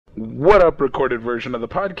What up, recorded version of the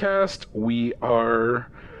podcast? We are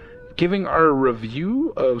giving our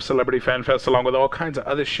review of Celebrity Fan Fest along with all kinds of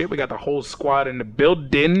other shit. We got the whole squad in the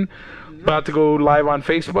building. About to go live on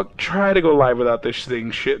Facebook. Try to go live without this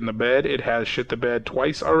thing shit in the bed. It has shit the bed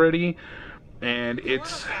twice already. And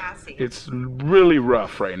it's really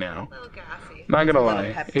rough right now. Not gonna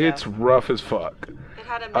lie. It's rough as fuck. It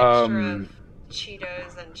had a mixture of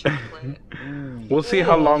Cheetos and chocolate. We'll see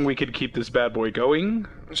how long we can keep this bad boy going.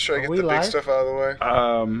 Let's try to get the big stuff out of the way.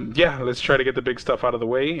 Yeah, let's try to get the big stuff out of the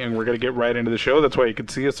way, and we're going to get right into the show. That's why you can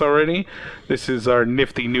see us already. This is our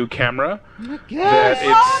nifty new camera.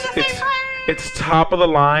 It's top of the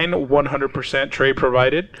line, 100% Trey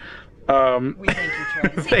provided. We thank you,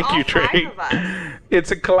 Trey. Thank you, Trey.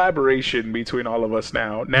 It's a collaboration between all of us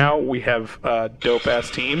now. Now we have a dope-ass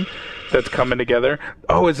team that's coming together.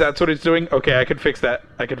 Oh, is that what it's doing? Okay, I can fix that.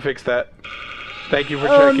 Thank you for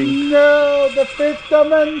checking. No, the fifth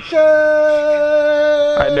dimension!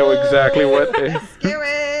 I know exactly what it is. And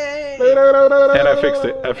I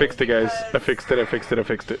fixed it, guys. I fixed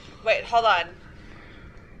it. Wait, hold on.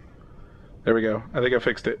 There we go. I think I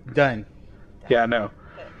fixed it. Done. Yeah, no.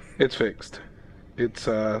 It's fixed. It's,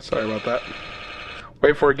 sorry about that.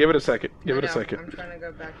 Wait for it. Give it a second. I'm trying to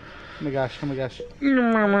go back. Oh my gosh.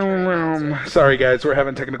 Sorry, guys. We're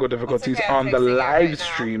having technical difficulties okay, on the fixing it live right now.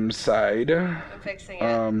 stream side. I'm fixing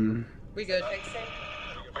it. We good fixing?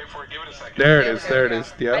 Wait for it. Give it a second. There it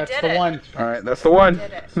is. Yeah. I did The it. one. All right, that's the one.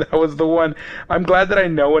 did it. That was the one. I'm glad that I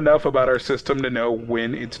know enough about our system to know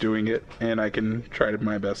when it's doing it, and I can try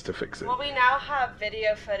my best to fix it. Well, we now have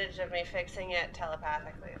video footage of me fixing it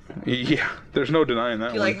telepathically. So. Yeah, there's no denying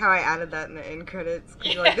that You one. like how I added that in the end credits?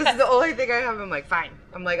 You're like, this is the only thing I have. I'm like, fine.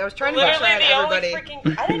 I'm like, I was trying to make sure I Literally had the everybody.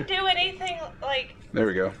 only freaking... I didn't do anything, like... There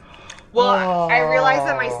we go. Well, I realized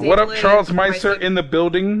that my stapling... What up, Charles my Meiser in the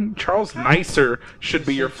building? Charles Nicer should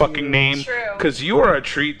be your fucking name. True. Because you are a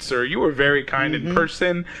treat, sir. You were very kind in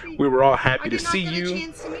person. We were all happy I to did not see get you. a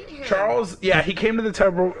chance to meet him. Charles, yeah, he came to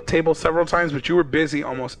the table several times, but you were busy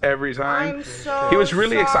almost every time. I'm so He was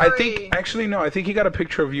really excited. I sorry. think, actually, no, I think he got a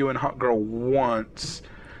picture of you and Hot Girl once.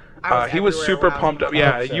 I He was everywhere super when I was pumped in up. the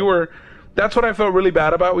Yeah, hope so. you were. That's what I felt really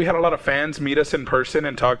bad about. We had a lot of fans meet us in person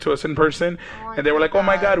and talk to us in person, I and they were feel like, "Oh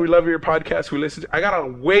my bad. God, we love your podcast. We listened." I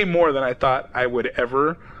got way more than I thought I would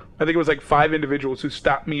ever. I think it was like 5 individuals who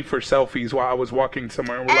stopped me for selfies while I was walking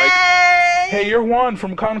somewhere and were like, "Hey, you're Juan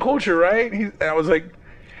from Con Culture, right?" And I was like,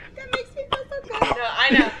 That makes me feel so good. No, I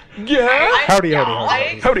know. "Yeah." Howdy. Howdy.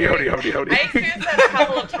 I experienced that a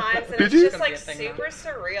couple of times, and Did it's you? just like super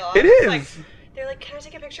surreal. It It's is. Like, they're like, "Can I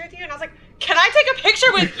take a picture with you?" And I was like, "Can I take a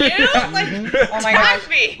picture with you?" Like, Oh my tag gosh.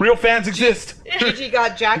 me. Real fans exist. Gigi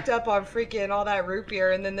got jacked up on freaking all that root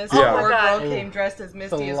beer, and then this Yeah. poor Oh my girl God. came dressed as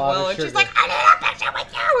Misty a as lot of well, and she's sugar. like, I need a picture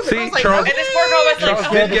with you. And the See, girl's like, Charles- And this poor girl was like, Charles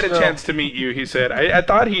 "Oh, did get a girl. chance to meet you, he said. I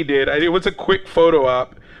thought he did. It was a quick photo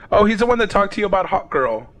op. Oh, he's the one that talked to you about Hot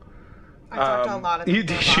Girl. I talked to a lot of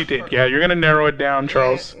people. She about did. her. Yeah, you're going to narrow it down,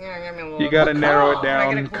 Charles. Yeah, give me a little- You got to narrow it Can I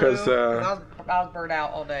get down a because clue? I was burnt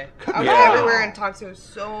out all day. I was Yeah. everywhere and talked to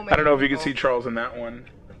so many I don't know if you can see people. Charles in that one.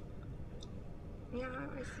 Yeah,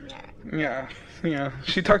 I see it. Yeah.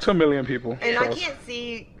 She talked to a million people. And I Charles. can't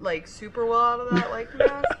see like super well out of that like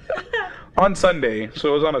mask. On Sunday. So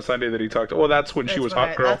it was on a Sunday that he talked to. Well, that's when she was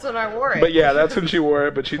Hot Girl. That's when I wore it. But yeah, that's when she wore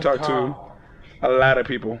it. But she talked to a lot of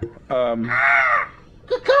people. I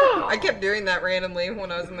kept doing that randomly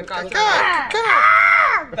when I was in the costume.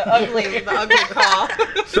 The ugly call.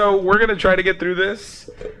 So we're gonna try to get through this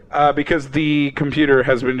because the computer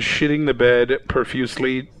has been shitting the bed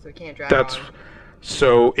profusely. So we can't drag That's on.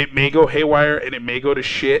 so it may go haywire and it may go to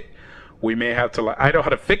shit. We may have to. I know how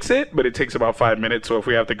to fix it, but it takes about 5 minutes. So if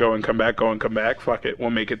we have to go and come back, fuck it,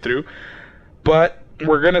 we'll make it through. But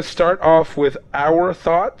we're gonna start off with our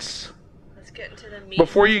thoughts. Let's get into the meat.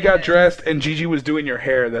 Before you got of it. dressed and Gigi was doing your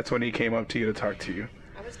hair, that's when he came up to you to talk to you.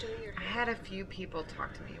 I was doing your I had a few people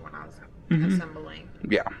talk to me when I was Mm-hmm. assembling.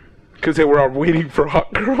 Yeah. Because they were all waiting for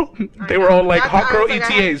Hot Girl. They were all like, That's- Hot I Girl was like,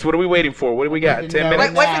 ETAs, what are we waiting for? What do we got? 10 No.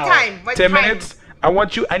 minutes? What's the time? What's 10 the time? minutes?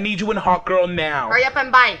 I need you in Hot Girl now. Hurry up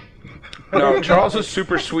and buy. No, Charles is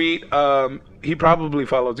super sweet. He probably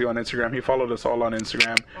follows you on Instagram. He followed us all on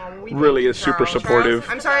Instagram. We Really thank you, is super Charles. supportive.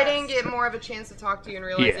 I'm sorry I didn't get more of a chance to talk to you and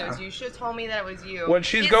realize Yeah. it was you. You should have told me that it was you. When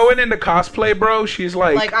she's going into cosplay, bro, she's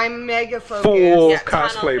Like, I'm mega focused. full Yeah, tunnel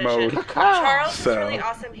cosplay vision. mode. Charles So- is really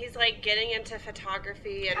awesome. He's like getting into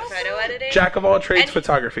photography and photo editing. Jack of all trades, And-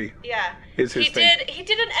 photography. Yeah. Is his he thing. He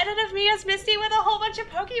did an edit of me as Misty with a whole bunch of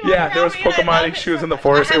Pokemon. Yeah, there was around me, and I Pokemon, love it she was so in the much.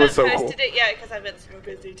 forest, I it was haven't so cool. posted it yet because I've been so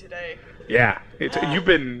busy today. Yeah, you've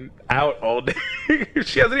been out all day.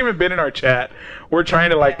 She hasn't even been in our chat. We're trying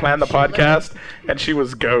to like plan the podcast, and she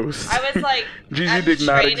was ghost. I was like, Gigi did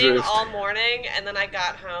not training exist. all morning, and then I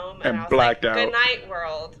got home and I was blacked like, out. "Good night,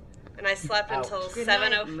 world," and I slept until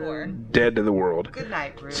 7:04. Dead to the world. Good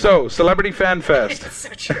night, Ruth. So, Celebrity Fan Fest. It's so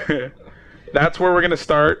true. That's where we're gonna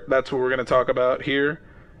start. That's what we're gonna talk about here.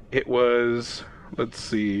 It was. Let's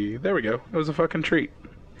see. There we go. It was a fucking treat.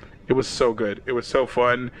 It was so good. It was so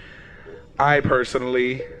fun. I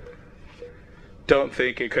personally don't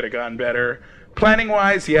think it could have gone better. Planning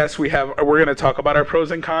wise, yes, we're going to talk about our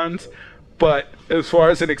pros and cons, but as far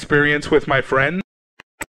as an experience with my friends,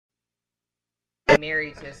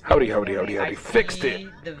 Mary just howdy. Fixed see it.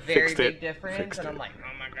 The very Fixed big it. difference, Fixed and it. I'm like,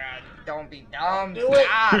 oh my god, don't be dumb. Do it.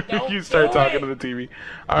 Stop. Don't You start do talking it. to the TV.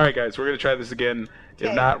 All right, guys, we're going to try this again. If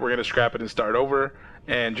Okay. not, we're going to scrap it and start over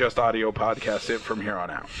and just audio podcast it from here on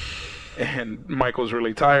out. And Michael's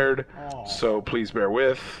really tired, so please bear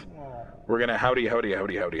with. We're going to howdy. Howdy.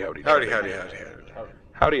 Howdy.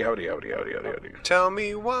 Tell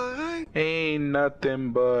me why. Ain't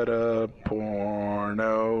nothing but a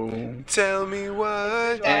porno. Tell me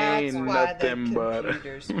why. That's Ain't why nothing the but.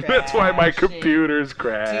 computer's That's why my crashing. computer's Too much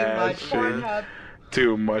crashing. Pornhub.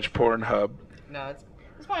 Too much Pornhub. No, it's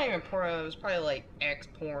probably even porno. It was probably like X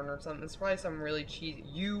porn or something. It's probably some really cheesy.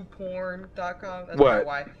 Uporn.com. That's What? probably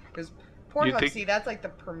why. Because You Pornhub, think- see, that's like the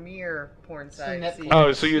premier porn site. Netflix. See,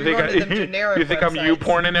 Oh, so you You're think going to them generic you think I'm websites.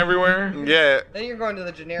 porning everywhere? Yeah. then you're going to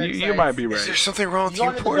the generic You sites. might be Is there right. something wrong with You you,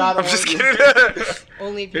 wanted to porn? dot I'm just org. kidding.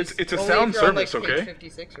 Only if you, It's a only sound if you're on, like, service, page okay?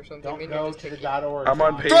 56 or something. Don't Maybe go just to the take it. .org. I'm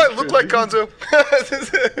on page. Do I look like Gonzo?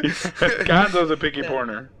 Gonzo's a picky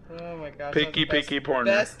porner. Oh my gosh. Picky, that's the picky porno.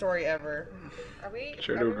 Best story ever. Are we?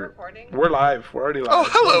 Sure are do we agree. recording? We're live. We're already live. Oh,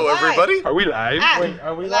 hello, Live. everybody. Are we live? Ah, Wait,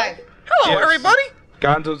 are we live? live? Hello, Yes. everybody.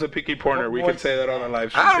 Gonzo's a picky porner. We can say that on the live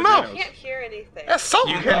stream. I don't know. I can't hear anything. That's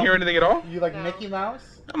something. You can't hear anything at all? You like No. Mickey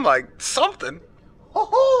Mouse? I'm like, something. Ho ho!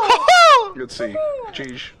 Ho Let's see.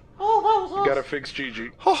 Jeez. Oh, that You was gotta fix Gigi.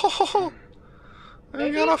 ho. Ho ho ho. I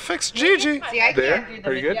gotta fix Gigi. See, I There? can't do the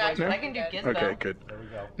Are you good? videos, but No? I can do Gizmo. Okay, good. There we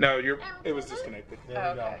go. No, it was disconnected.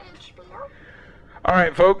 There we go. All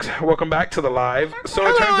right, folks, welcome back to the live. So it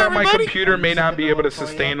Hello, turns out my everybody. computer may not be able to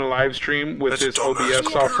sustain a live stream with That's this dumbass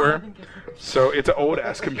OBS software. So it's an old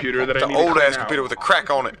ass computer that I The need to old clean ass out. computer with a crack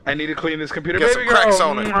on it. I need to clean this computer. Got Baby some cracks girl,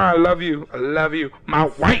 on it. mwah, I love you. I love you. My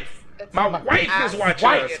wife. My wife is watching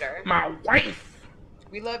us. computer. My wife.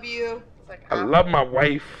 We love you. It's like, I love my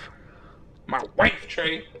wife. My wife,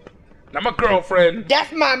 Trey. Not my girlfriend.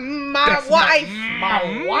 That's my That's wife. My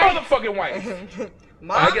motherfucking wife.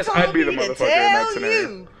 Mom I guess told I'd be the me to motherfucker in that tell scenario.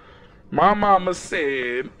 you. My mama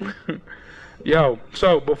said, yo,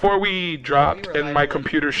 so before we dropped We were and my live.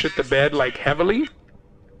 computer shit the bed like heavily,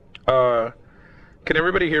 can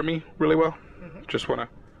everybody hear me really well? Just want to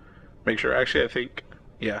make sure. Actually, I think,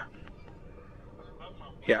 yeah.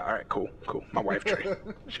 Yeah, all right, cool. My wife, Trey.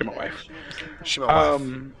 She my wife. She my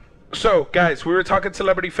wife. So, guys, we were talking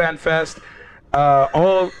Celebrity Fan Fest.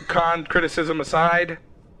 All criticism aside,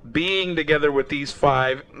 being together with these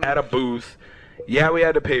five at a booth. Yeah, we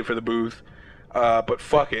had to pay for the booth, but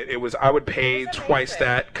fuck it. I would pay twice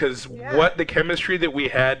that because what the chemistry that we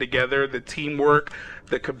had together, the teamwork,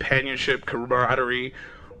 the companionship, camaraderie,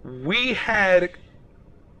 we had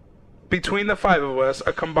between the five of us,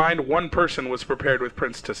 a combined one person was prepared with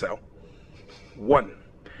Prince to sell. One.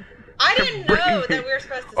 I didn't know that we were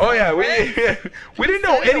supposed to. Oh yeah, celebrate. we didn't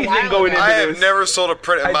know said it a anything while going ago. into I this. have never sold a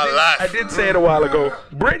print in my life. I did say it a while ago.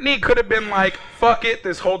 Brittany could have been like, "Fuck it,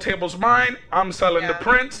 this whole table's mine. I'm selling the Yeah.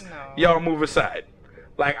 prints. No. Y'all move aside.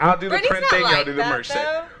 Like I'll do the Brittany's print not thing. Y'all like do the that, merch thing."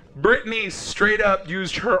 though. Brittany straight up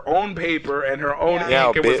used her own paper and her own Yeah.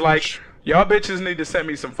 ink and was bitch. like, "Y'all bitches need to send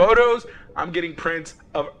me some photos. I'm getting prints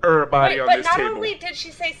of everybody Wait, on but this not table." only did she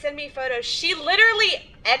say send me photos, she literally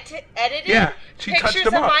edited Yeah, she touched pictures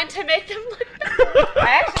them of up. mine to make them look better.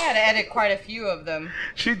 I actually had to edit quite a few of them.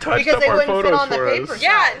 She touched Because up they our wouldn't fit photos on the for paper. us.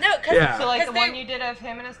 Yeah, no, because Yeah. So like the they, one you did of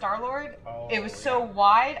him and a Star-Lord, it was so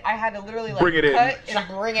wide, I had to literally like Bring it in. cut and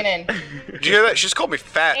bring it in. Did you hear that? She just called me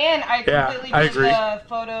fat. And I Yeah, completely I did agree. the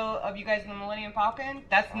photo of you guys in the Millennium Falcon.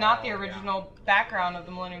 That's not the original background of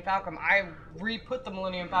the Millennium Falcon. I re-put the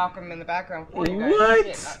Millennium Falcon in the background for you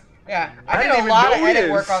guys. What? Yeah, I I did didn't a even lot of know edit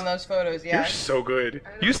this. work on those photos. Yeah. You're so good.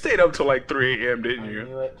 You stayed up till like 3 a.m., didn't I you?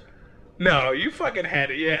 knew it. No, you fucking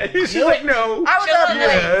had it. Yeah. She's like, no. I was Chill up at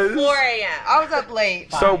late. Yes. 4 a.m. I was up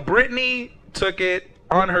late. So Brittany took it.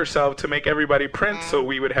 on herself to make everybody print, so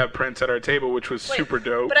we would have prints at our table, which was super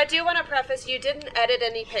dope. But I do want to preface, you didn't edit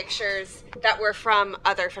any pictures that were from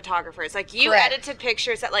other photographers. Like, you Correct. edited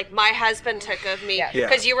pictures that, like, my husband took of me. Yes. Yeah.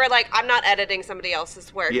 Because you were like, I'm not editing somebody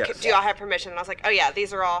else's work. Yes. Do y'all have permission? And I was like, oh, yeah,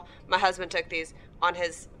 these are all, my husband took these on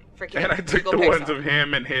his freaking And I took Google the Pixel. ones of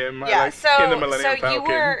him and him. Yeah, I like, so in the Millennium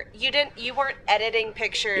Falcon. you weren't editing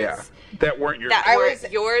pictures Yeah, that weren't yours. that I weren't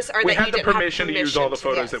was- yours, or We that you had the didn't permission have to use all the permission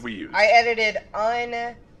photos Yes. that we used. I edited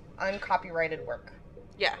uncopyrighted work.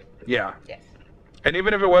 Yeah. Yeah. Yes. And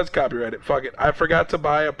even if it was copyrighted, fuck it. I forgot to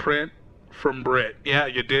buy a print from Brit. Yeah,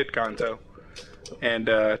 you did, Gonzo. And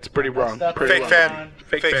it's pretty wrong. stuff Pretty Fake wrong. fan.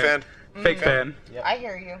 Fake Fake fan. fan. Fake fan. I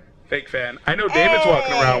hear you. Fake fan. I know David's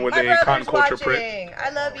walking around with my a con brother's culture print. watching. I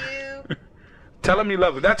love you. Tell him you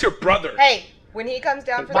love him. That's your brother. Hey, when he comes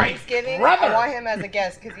down for My Thanksgiving, brother. I want him as a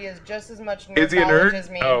guest because he has just as much nerd Is he a knowledge nerd? as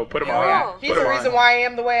me. Oh, put him on. Yeah. Put He's him the on. reason why I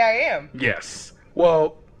am the way I am. Yes.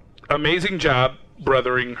 Well, amazing job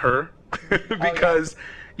brothering her because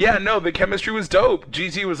the chemistry was dope.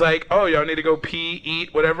 Gigi was like, "Oh, y'all need to go pee,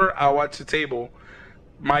 eat, whatever. I'll watch the table."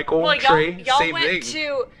 Michael, Well, Trey, y'all same went thing.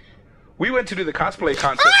 to... We went to do the cosplay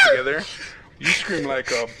contest together. You scream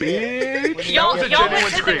like a bitch. Y'all That was a went genuine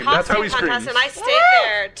to the scream. That's how costume he contest, screams. and I stayed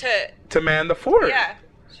there to... To man the fort. Yeah.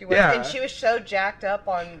 She was, Yeah. and she was so jacked up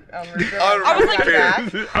on root beer. I was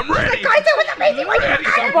like- I'm ready. amazing.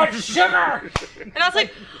 So much sugar! And I was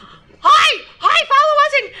like, hi, follow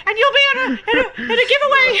us, and you'll be in a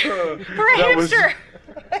giveaway for a That was- hamster.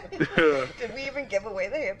 Did we even give away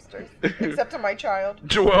the hamsters? Except to my child.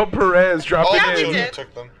 Joel Perez dropping Yeah, we in. did.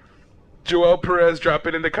 Took them. Joel Perez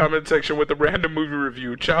dropping in the comment section with a random movie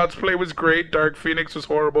review. Child's Play was great. Dark Phoenix was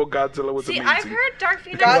horrible. Godzilla was See, amazing. I've heard Dark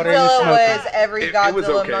Phoenix... are you Godzilla smoking? was every It Godzilla was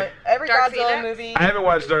okay. every Dark Godzilla Phoenix? movie. I haven't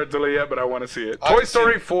watched Godzilla yet, but I want to see it. I Toy haven't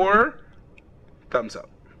Story seen it. 4, thumbs up.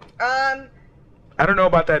 I don't know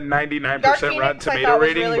about that 99% Dark Rotten Phoenix I Tomato thought was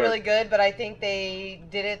rating, really, but really good, but I think they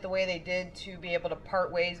did it the way they did to be able to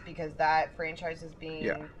part ways because that franchise is being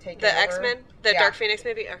taken The over. X-Men? The Yeah. Dark Phoenix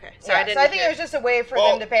movie? Okay. So Yeah, I didn't so I think hear. it was just a way for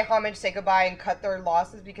Well- them to pay homage, say goodbye, and cut their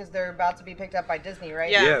losses because they're about to be picked up by Disney,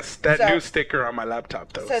 right? Yeah. yes, that So- new sticker on my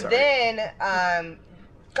laptop though. So sorry. then,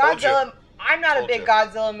 Told you. Godzilla. I'm not a Told big you.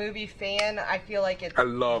 Godzilla movie fan. I feel like it's I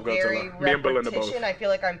love very Godzilla. Me and Belinda both. repetition. I feel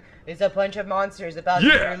like it's a bunch of monsters about to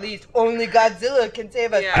Yeah. be released. Only Godzilla can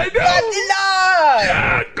save us. Yeah. I know. Godzilla!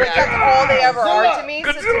 Yeah, Like, that's all they ever are to me.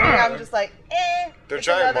 So to me, Godzilla. I'm just like, They're it's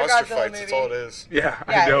giant another monster Godzilla fights. That's movie. all it is. Yeah,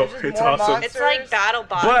 Yeah, I know. it's just It's more awesome. monsters. It's like Battle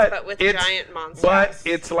Bots, but with it's- giant monsters. But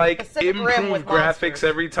it's like Pacific Rim with improved graphics monsters.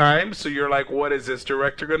 every time, so you're like, what is this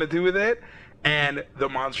director gonna do with it? And the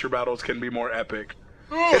monster battles can be more epic.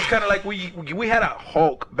 It's kind of like we had a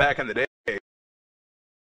Hulk back in the day.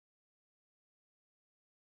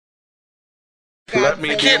 Let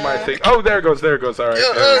me do my thing. Oh, there it goes. There it goes. All right.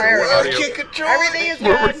 there we go. I Audio. can't control Everything it. is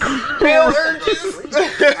We're good. Real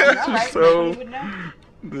urges. So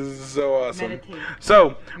this is so awesome.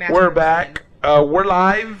 So we're back. We're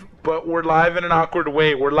live, but we're live in an awkward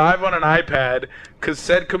way. We're live on an iPad because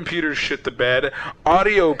said computers shit the bed.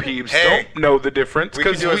 Audio peeps Hey, don't know the difference We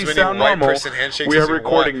can because do we as many sound white normal. person handshakes We as are we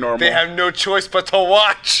recording want. normal. They have no choice but to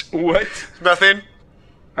watch. What? Nothing.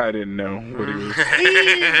 I didn't know what he was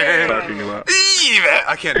talking about.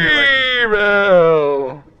 I can't do it.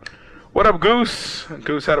 Evil. What up, Goose?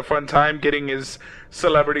 Goose had a fun time getting his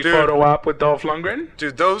celebrity Dude. photo op with Dolph Lundgren.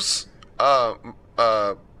 Dude, those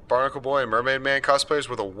Barnacle Boy and Mermaid Man cosplayers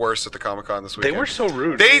were the worst at the Comic-Con this They weekend. were so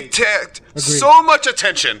rude. They took so much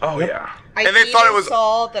attention. oh yeah. I And they thought it even was-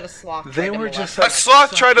 saw that a sloth. They tried to were molest just them. A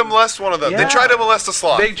sloth tried to molest one of them. Yeah. They tried to molest a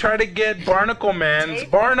sloth. They try to get Barnacle Man's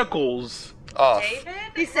David? barnacles. off. David,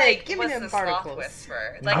 He said, "Give me was them the sloth barnacles."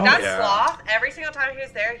 whisperer. Like Oh, that yeah. sloth. Every single time he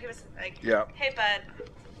was there, he was like, Yeah. "Hey, bud,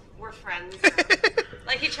 we're friends."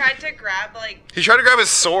 Like he tried to grab like. He tried to grab his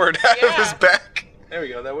sword out of Yeah. his back. There we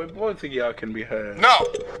go. That way both of y'all can be heard. No.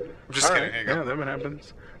 I'm just All kidding. right. Here you Yeah, go. that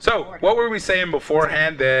happens. So, what were we saying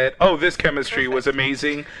beforehand that, this chemistry was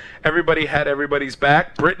amazing. Everybody had everybody's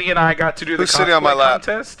back. Brittany and I got to do the Who's sitting on my cosplay lap?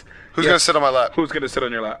 contest. Who's Yes. going to sit on my lap? Who's going to sit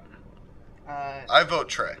on your lap? I vote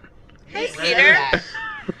Trey. Hey, Peter.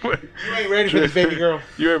 You ain't ready for this, baby girl.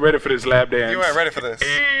 You ain't ready for this lap dance. You ain't ready for this.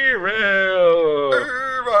 Evil.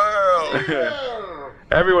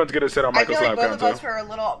 Everyone's going to sit on I feel Michael's like lap, both of us Gonzo. were a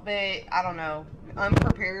little bit, I don't know,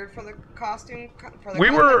 unprepared for the costume for the We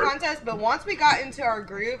cosplay were- contest. But once we got into our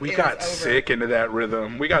groove, We it got was over. sick into that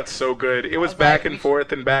rhythm. We got so good. It was was back like, and we-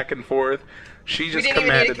 forth and back and forth. She We just didn't even need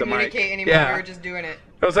commanded to the mic. communicate anymore. Yeah. We were just doing it.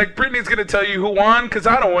 I was like, Brittany's gonna tell you who won because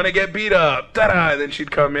I don't want to get beat up. Ta-da! And then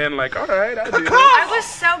she'd come in like, all right, I'll do it.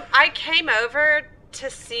 I came over to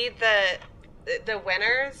see the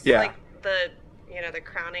winners. Yeah. Like the they're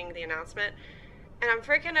crowning the announcement. And I'm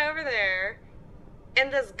freaking over there,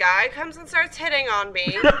 and this guy comes and starts hitting on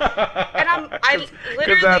me. And I literally...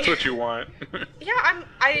 Because that's what you want. Yeah,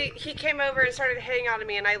 he came over and started hitting on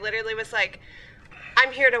me, and I literally was like,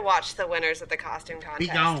 I'm here to watch the winners of the costume contest. Be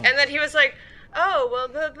gone. And then he was like, oh, well,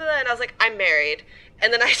 blah, blah. And I was like, I'm married.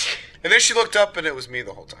 And then And then she looked up and it was me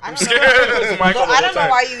the whole time. I I'm don't just know. kidding. It was Michael the I whole don't know time.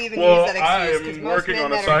 why you even Well, use that excuse, because I'm most working men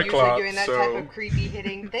on a that are usually Cyclops, doing that so- type of creepy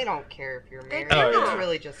hitting, they don't care if you're married. don't. It's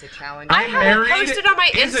really just a challenge. I I'm have married posted on my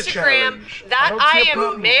is a Instagram challenge. that don't I see a am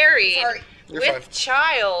problem. married Sorry. You're with fine.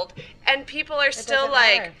 child, and people are still doesn't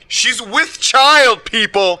like, matter. She's with child,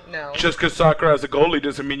 people. No. Just because Sakura has a goalie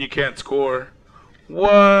doesn't mean you can't score. What?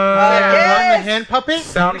 Yes. On the hand puppet?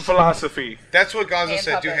 Sound philosophy. That's what Gonzo Hand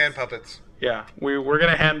said. Do puppets. hand puppets. Yeah, we're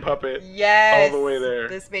gonna hand puppet Yes. all the way there.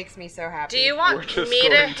 This makes me so happy. do you We're want just me to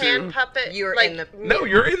going hand to- puppet? You're like, in the... No,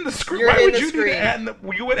 you're in the screen. You're Why in would the you need to screen. hand?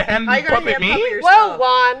 You would hand How you gonna puppet hand me? puppet Whoa, yourself?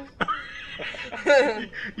 Juan.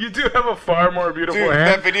 You do have a far more beautiful Dude, hand.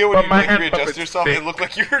 that video when but you my like hand readjust puppet's yourself, thick. it looked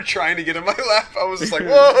like you were trying to get in my lap. I was just like,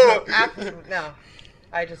 whoa. No.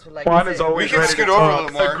 I just would like Juan to is say- always We can ready scoot to over a talk.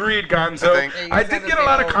 little more, Agreed, I Gonzo. think. Yeah, you I just did have get a a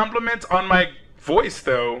lot big of old- compliments on my voice,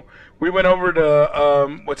 though. We went over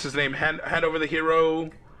to what's his name? Hand Over the Hero.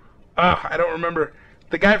 I don't remember.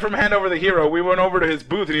 The guy from Hand Over the Hero. We went over to his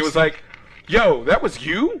booth and he was like, "Yo, that was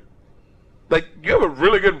you? Like, you have a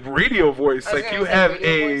really good radio voice. I was Like, gonna you say have radio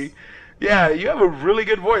a." voice. Yeah, you have a really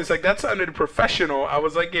good voice. Like, that sounded professional. I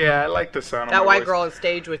was like, yeah, I like the sound of That my white voice. girl on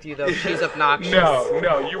stage with you, though, she's obnoxious.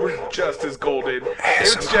 No, you were just as golden.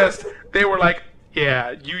 It's just, they were like,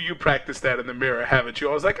 yeah, you practiced that in the mirror, haven't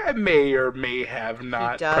you? I was like, I may or may have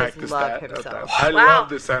not does practiced love that. himself. I Wow. love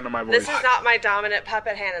the sound of my voice. This is not my dominant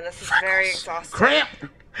puppet hand, and this is very exhausting. Cramp!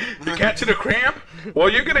 You catching a cramp? Well,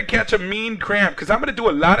 you're going to catch a mean cramp, because I'm going to do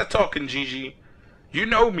a lot of talking, Gigi. You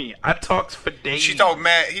know me. I talks for days. He talked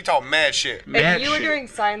mad shit. Mad If you were shit. doing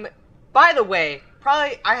sign... By the way,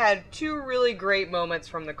 probably I had 2 really great moments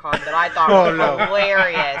from the con that I thought Oh, were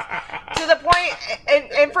hilarious. To the point,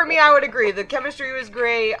 and for me, I would agree. The chemistry was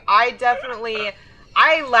great. I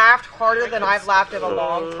laughed harder than I've laughed in a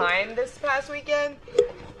long time this past weekend.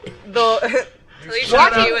 At least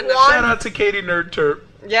Shout you in the shout out to Katie Nerd Turp.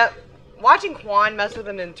 Yep. Watching Quan mess with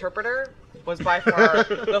an interpreter was by far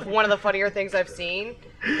one of the funnier things I've seen.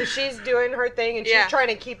 'Cause she's doing her thing and she's Yeah. trying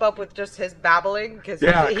to keep up with just his babbling. Cause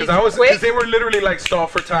Yeah, he's because quick, they were literally like stall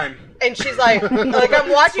for time. and she's like I'm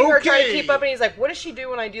watching her trying to Okay. keep up, and he's like, "What does she do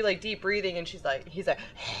when I do like deep breathing?" And he's like,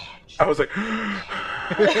 I was like,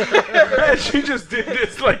 and she just did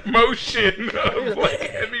this like motion of like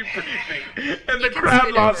heavy breathing, and the can crowd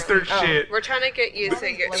scoot lost over. their shit. We're trying to get you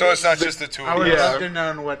to get. So it's not just the two I of would you. Yeah. love to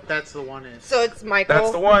know what that's the one is. So it's Michael.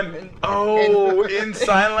 That's the one. Oh, in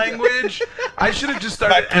sign language. I should have just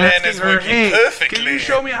started My plan asking is her, working "Hey, can perfectly." you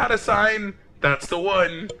show me how to sign?" That's the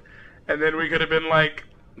one. And then we could have been like,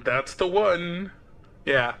 "That's the one."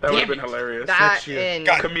 Yeah, that would have been hilarious. That That's you. and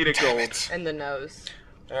God Comedic damn gold. it. and the nose.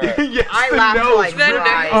 Alright. Yes, I the laughed nose like ripping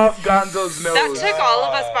flies. off Gonzo's nose. That took all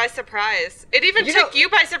of us by surprise. It even You took know- you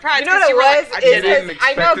by surprise You know what because it you were was? like, I Is did didn't it.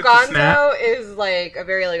 I know expect it to snap. Gonzo is like a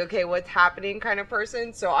very like, okay, what's happening kind of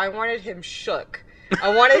person. So I wanted him shook. I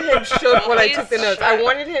wanted him shook when I took the notes. I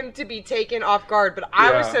wanted him to be taken off guard, but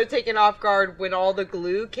I was Yeah. so taken off guard when all the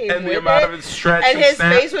glue came and with the amount it. of it stretch And his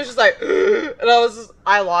snap. face was just like, and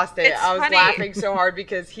I lost it. It's I was funny. laughing so hard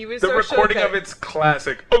because he was The so recording shook of it's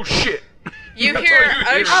classic. Oh shit! You That's hear,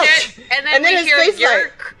 all you oh hear. shit, and then And then we his hear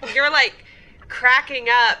face you're like cracking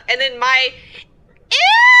up, and then my, ew!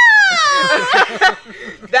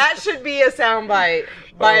 That should be a soundbite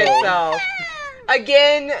by Oh. itself.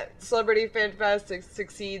 Again, Celebrity Fan Fest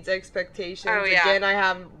succeeds expectations. Oh, yeah. Again, I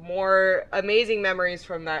have more amazing memories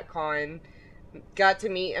from that con. Got to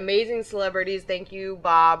meet amazing celebrities. Thank you,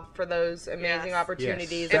 Bob, for those amazing Yes.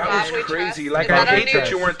 opportunities. Yes. That Bob, was we crazy. trust. Like, Is I that our hate that new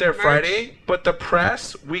you weren't there merch? Friday, but the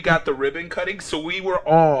press, we got the ribbon cutting, so we were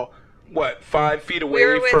all, 5 feet away We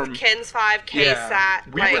were with from... Ken's 5,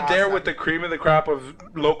 KSAT. We like, were there with the cream of the crop of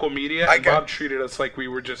local media, I and got- Bob treated us like we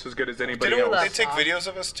were just as good as anybody Didn't else. they take videos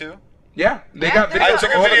of us too? Yeah, they Yeah, got they videos I of took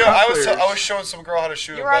a all the video. I was cosplayers. showing some girl how to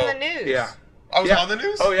shoot You a were on bow. the news. Yeah. I was Yeah. on the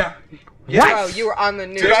news. Oh, yeah. Bro, you were on the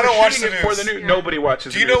news. Dude, I don't watch Shooting the it for news. the news. Nobody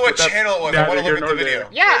watches Do you the know news, what but that's channel it was? I wanna neither look here at the nor video. there.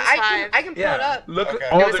 Yeah, Ken's I five. can pull it Yeah, up. look Okay.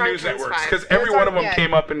 at all It was the on news Ken's networks, five. because It was every one on- of them yeah.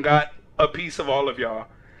 came up and got a piece of all of y'all.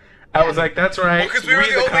 I was like, that's right. Well, because we were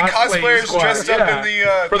the only cosplaying cosplayers squad. dressed up Yeah. in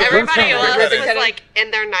the. For the Everybody first time, else we was read it. like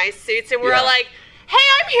in their nice suits, and we Yeah. were like, "Hey,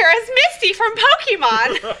 I'm here as Misty from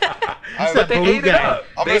Pokemon." But they blue ate it guy. up.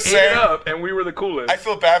 I'm They gonna ate say- it up, and we were the coolest. I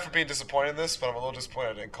feel bad for being disappointed in this, but I'm a little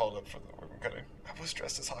disappointed I didn't call it up for the cutting. I was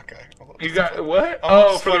dressed as Hawkeye. You got what?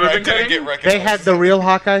 Oh, For the ribbon cutting? get recognized. They had the real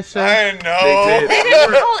Hawkeye show. I know. They did. They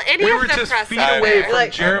didn't pull any We of were the just press feet out away there. from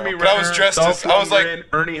Like- Jeremy But I was Renner, dressed Dolph as- I was like, Lundgren,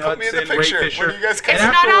 Ernie put me in Hudson, the picture. Ray When Fisher. you guys It's come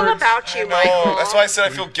not all afterwards- about you, I know. Michael. That's why I said I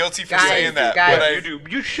feel guilty for Guys, saying that. guys. But I, You do.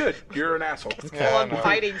 You should. You're an asshole. Yeah, I I'm know.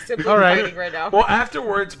 fighting, simply All right. fighting right now. Well,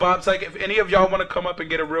 afterwards, Bob's like, if any of y'all want to come up and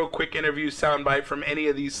get a real quick interview soundbite from any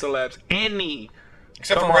of these celebs,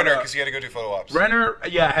 Except Come for on Renner, up. because he had to go do photo ops. Renner,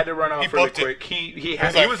 yeah, had to run off He really booked it. quick. He He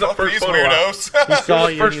was the "Fuck first these photo op. weirdos. He saw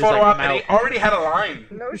He you was the first and he was photo like, op, "I'm and he out." already had a line.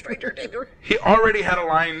 No stranger danger. He already had a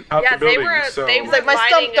line out Yeah, the building. they were. so They were like, my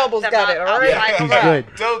stump lining double's them got it, up all right? outside He's the room. good.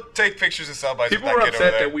 Don't take pictures of soundbites people with were that kid over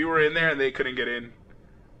upset there. that we were in there and they couldn't get in.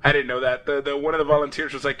 I didn't know that. The one of the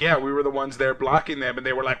volunteers was like, "Yeah, we were the ones there blocking them," and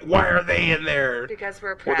they were like, "Why are they in there?" Because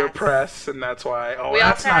we're Well, press. they're press, and that's why. Oh, We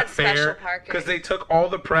that's also not had special fair. parking. Because they took all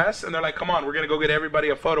the press, and they're like, "Come on, we're gonna go get everybody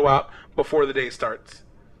a photo op before the day starts."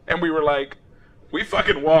 And we were like, "We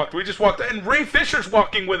fucking walked. We just walked." And Ray Fisher's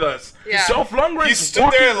walking with us. Yeah. Dolph Lundgren's He stood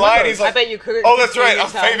walking there in with line. us. He's like, I bet you could. "Oh, that's right. you I'm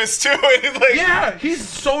could tell. famous too." And he's like, Yeah, he's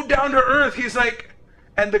so down to earth. He's like,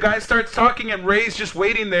 and the guy starts talking, and Ray's just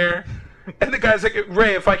waiting there. And the guy's like,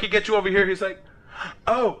 "Ray, if I could get you over here," he's like,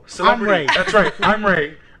 "Oh, celebrity. Ray. That's right. I'm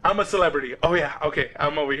Ray. I'm a celebrity. Oh yeah, okay,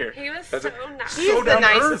 I'm over here." He was That's so it. nice. He's So the down to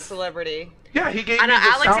nicest earth. celebrity. Yeah, he gave I know me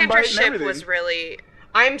the Alexandra soundbite and Shipp everything. was really.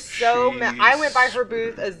 I'm so mad. I went by Jeez. her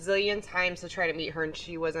booth a zillion times to try to meet her, and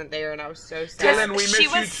she wasn't there, and I was so sad. Dylan, we miss She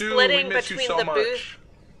you was too. splitting we miss you between so the much. booth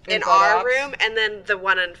in In our photo room and then the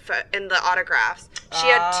one in the autographs. She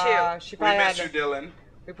had two. She We probably miss you, had. Dylan.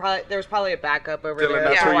 There was probably a backup over Dylan, there.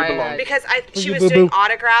 that's where why you I belong. had- Because she you, was boo-boo. doing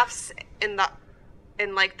autographs in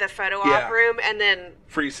like the photo Yeah. op room, and then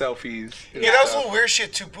Free selfies. "Yeah, that was a little weird. She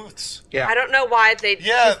had two booths." Yeah. I don't know why they.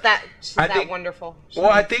 Yeah, she's I that think- wonderful. She Well,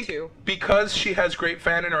 I needs think to. because she has great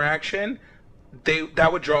fan interaction,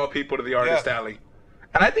 that would draw people to the Artist Yeah. Alley.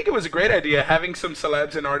 And I think it was a great idea having some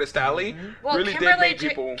celebs in Artist Alley. Well, Really did Kimberly make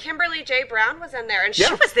people. Kimberly J. Brown was in there, and Yeah.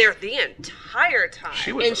 she was there the entire time.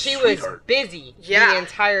 She was And a she was sweetheart. busy Yeah. the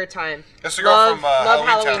entire time. that's the girl Love, from love Halloween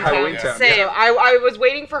Halloween Town. Halloween Yeah. Town. Same. So I was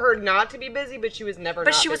waiting for her not to be busy, but she was never.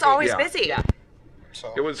 But not she was busy. always Yeah. busy. Yeah.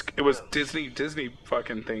 So, It was Disney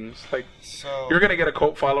fucking things. Like so you're gonna get a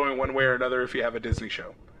cult following one way or another if you have a Disney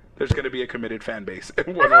show. There's gonna be a committed fan base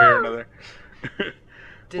one way or another.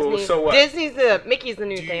 Disney, Well, so what? Mickey's the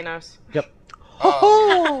new Thanos. Yep.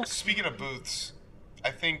 Speaking of booths,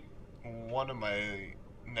 I think one of my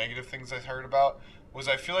negative things I heard about was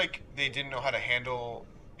I feel like they didn't know how to handle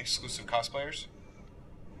exclusive cosplayers.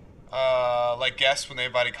 Like guests when they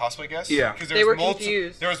invited cosplay guests. Yeah. because They were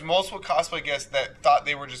confused. There was multiple cosplay guests that thought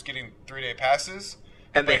they were just getting 3-day passes.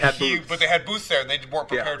 And they had booths. But they had booths there, and they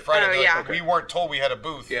weren't Yeah. prepared Friday. Oh, They're like, yeah. Okay. We weren't told we had a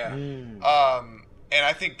booth. Yeah. And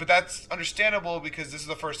I think, but that's understandable because this is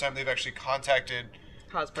the first time they've actually contacted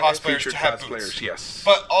Cosplayers. cosplayers Featured to have cosplayers, booths. yes.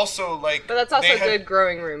 But also, like, But that's also they a good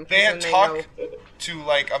growing room. 'cause They had then talked know- to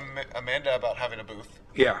like Amanda about having a booth,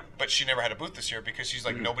 Yeah. but she never had a booth this year because she's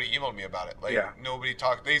like nobody emailed me about it. Like Yeah. nobody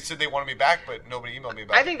talked. They said they wanted me back, but nobody emailed me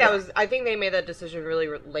about it. I think that was. I think they made that decision really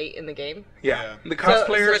late in the game. Yeah. Yeah. The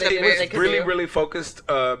cosplayers, so they it knew was they could really, do. really focused,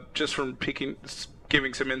 just from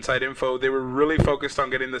giving some inside info, they were really focused on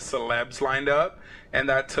getting the celebs lined up, and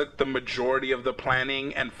that took the majority of the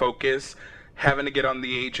planning and focus, having to get on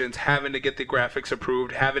the agents, having to get the graphics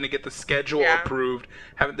approved, having to get the schedule Yeah. approved.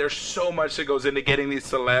 There's so much that goes into getting these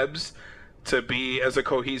celebs to be as a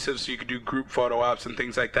cohesive so you could do group photo ops and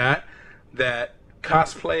things like that, that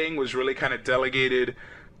cosplaying was really kind of delegated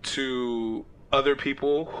to other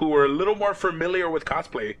people who were a little more familiar with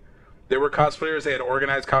cosplay. There were cosplayers, they had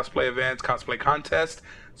organized cosplay events, cosplay contests,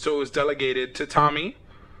 so it was delegated to Tommy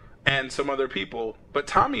and some other people. But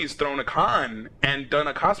Tommy's thrown a con and done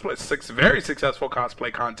a very successful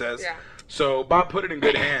cosplay contest. Yeah. So Bob put it in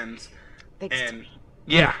good hands. Thanks, And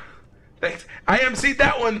yeah. Thanks. I emceed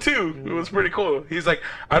that one too. It was pretty cool. He's like,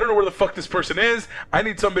 I don't know where the fuck this person is. I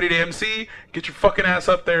need somebody to MC. Get your fucking ass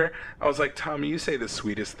up there. I was like, Tommy, you say the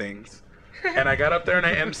sweetest things. And I got up there and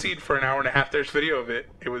I emceed for an hour and a half. There's video of it.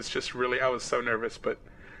 It was just really, I was so nervous, but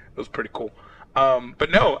it was pretty cool. But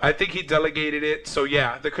no, I think he delegated it. So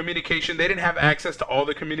yeah, the communication, they didn't have access to all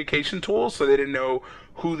the communication tools, so they didn't know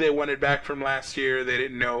who they wanted back from last year. They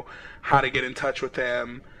didn't know how to get in touch with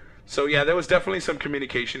them. So yeah, there was definitely some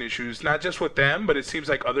communication issues, not just with them, but it seems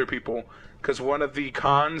like other people. Because one of the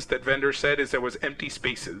cons that vendors said is there was empty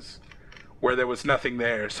spaces where there was nothing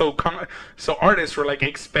there. So artists were like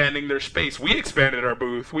expanding their space. We expanded our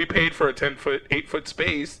booth. We paid for a 10-foot, 8-foot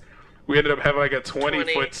space. We ended up having like a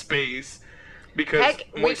 20-foot space. because Heck,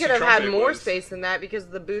 we Moisty could have had Trumpet more was- space than that because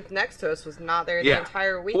the booth next to us was not there Yeah. the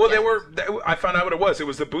entire weekend. Well, I found out what it was. It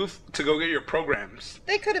was the booth to go get your programs.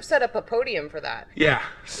 They could have set up a podium for that. Yeah.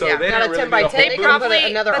 So Yeah, they not didn't a really 10 by need a 10. whole They booth. could have put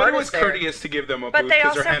Probably- another But it was artist there. courteous to give them a But booth they because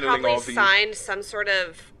also they're handling probably all the. signed some sort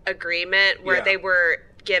of agreement where Yeah. they were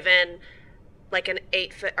given like an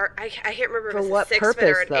 8-foot, or I can't remember For if it's what a 6-foot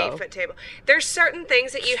purpose, or an though? 8-foot table. There's certain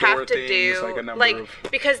things that you Store have to things, do, like a number of-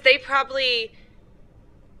 because they probably,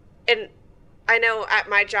 and I know at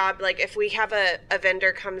my job, like if we have a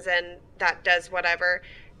vendor comes in that does whatever,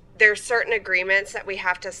 there's certain agreements that we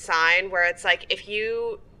have to sign where it's like if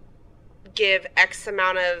you give X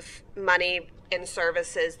amount of money in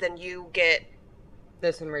services, then you get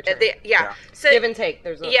This in return. yeah. So Give and take.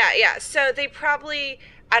 There's a, yeah. So they probably,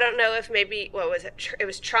 I don't know if maybe, what was it? It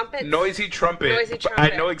was trumpets. Noisy Trumpet. Noisy But I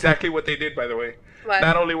Trumpet. know exactly what they did, by the way. What?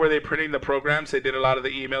 Not only were they printing the programs, they did a lot of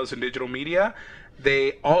the emails and digital media.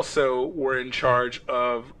 They also were in charge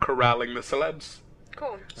of corralling the celebs.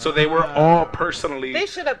 Cool. So they were all personally They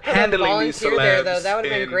should have put a handling these volunteer there, though. celebs That would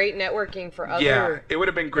have been and- great networking for other. Yeah, it would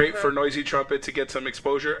have been great for Noisy Trumpet to get some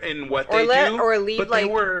exposure in what Or they let do. or leave but like they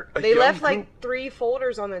were a they young left group. like 3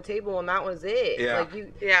 folders on the table and that was it. Yeah. Like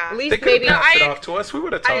you, Yeah. At They least could have maybe. passed it I- off to us. We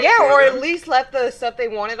would have talked. Yeah, for or them. at least left the stuff they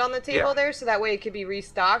wanted on the table Yeah. there, so that way it could be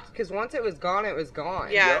restocked. Because once it was gone, it was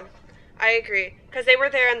gone. Yeah. Yep. I agree. Because they were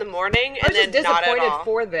there in the morning I and was just then not at disappointed all.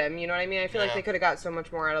 for them. You know what I mean? I feel like Yeah. they could have got so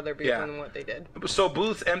much more out of their booth Yeah. than what they did. So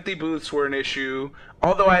empty booths were an issue.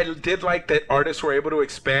 Although I did like that artists were able to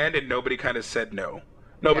expand and nobody kind of said no.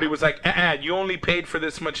 Nobody Yeah. was like, you only paid for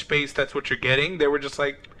this much space. That's what you're getting. They were just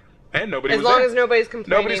like, and nobody As was long there. as nobody's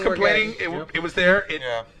complaining. Nobody's we're complaining. good. It was there. It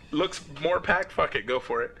Yeah. looks more packed. Fuck it. Go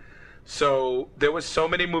for it. So there was so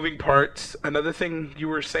many moving parts. Another thing you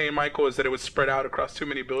were saying, Michael, is that it was spread out across too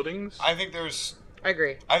many buildings. I think there's. I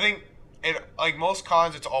agree. I think it like most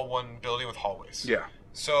cons, it's all one building with hallways. Yeah.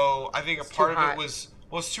 So I think a too part of hot. it was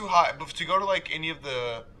it's too hot. But to go to like any of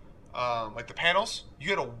the like the panels, you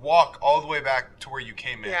had to walk all the way back to where you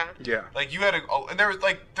came in. Yeah. Yeah. Like you had to, and there was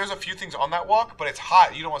like there's a few things on that walk, but it's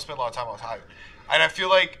hot. You don't want to spend a lot of time on it hot. And I feel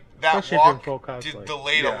like that Especially if you're in walk full cosplay.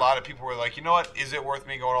 delayed Yeah. a lot of people. Were like, you know what? Is it worth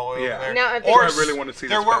me going all the way Yeah. over there? Now, if or they- I really want to see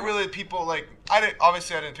there this weren't panel. really people like I didn't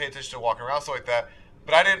pay attention to walking around stuff like that.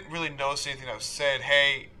 But I didn't really notice anything that said,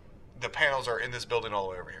 hey, the panels are in this building all the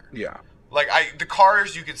way over here. Yeah. Like the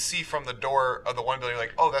cars you could see from the door of the one building,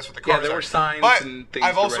 like, oh, that's what the Yeah, cars are. there were signs but and things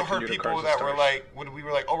I've also directing heard you to people cars and that were stores. like, when we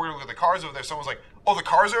were like, oh, we're gonna look at the cars over there. Someone was like, oh, the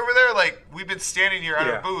cars are over there. Like we've been standing here at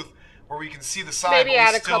Yeah. our booth where we can see the sign. Maybe but we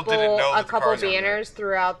add a still didn't know couple that the cars are over there. banners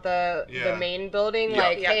throughout the Yeah. main building, Yeah.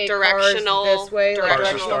 like Yeah, hey, directional- cars this way, like Cars and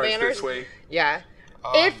directional stars banners. this way. Yeah.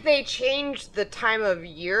 If they changed the time of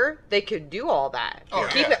year, they could do all that. Oh,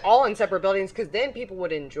 Keep yeah. it all in separate buildings, because then people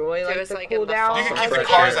would enjoy like was, the like, cool in the down. fall. You can Awesome. keep the Fresh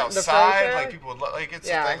cars air. outside. fresh Like air. people would like it's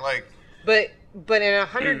Yeah. the thing. Like But in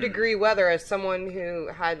 100-degree weather, as someone who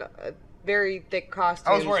had a very thick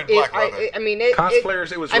costume, I was wearing black leather. I mean,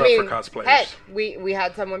 Cosplayers, it was rough for cosplayers. Heck, we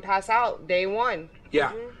had someone pass out day one.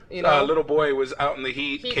 Yeah. You know? A little boy was out in the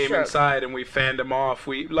heat, Heat came stroke. inside, and we fanned him off.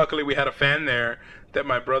 Luckily we had a fan there that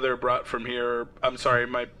my brother brought from here. I'm sorry,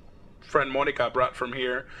 my friend Monica brought from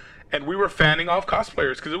here, and we were fanning off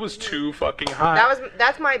cosplayers because it was too fucking hot.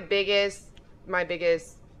 That's my biggest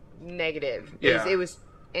negative. Yeah. It was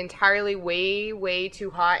entirely way too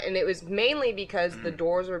hot, and it was mainly because the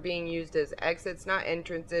doors were being used as exits, not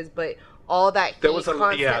entrances, but all that heat There was a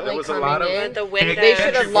constantly there was a coming lot of in. The windows. They should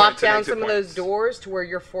entry have locked points and down exit some of those points. doors to where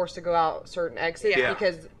you're forced to go out certain exits Yeah.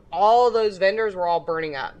 because all those vendors were all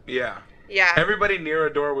burning up. Yeah. Yeah. Everybody near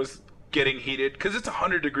a door was getting heated because it's a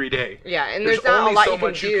 100-degree day. Yeah, and There's there's not only a lot so you can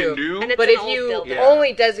much do. you can do. And it's But an if old you building. Yeah.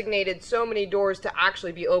 only designated so many doors to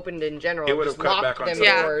actually be opened in general, It would have just cut locked back on them some.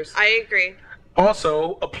 Yeah, doors. I agree.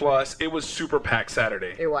 Also, a plus, it was super packed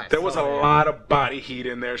Saturday. It was. There was Oh, a yeah. lot of body heat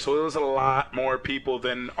in there, so it was a lot more people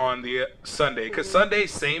than on the Sunday. Because Sunday,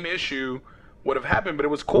 same issue would have happened, but it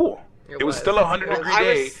was cool. It was was. still a 100-degree I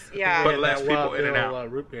day, was- yeah. but Get less that people Wild in and Bill,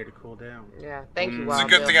 out. root beer to cool down. Yeah, thank you, it's Wild a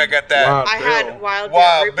good Bill. thing I got that. Wild I Bill. had wild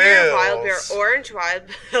Wild beer, root beer, wild beer, Bills. orange, wild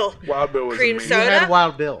bill. Wild Bill was Cream amazing. You soda? had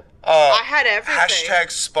Wild Bill. I had everything.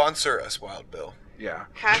 Hashtag sponsor us, Wild Bill. Yeah.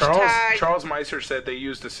 Hashtag- Charles Meiser said they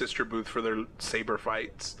used a sister booth for their saber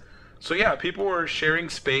fights. So yeah, people were sharing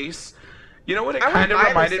space. You know what it I would kind of buy the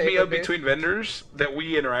reminded me saber of booth. between vendors that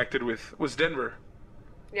we interacted with was Denver.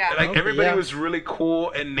 Yeah. Like Okay, everybody yeah. was really cool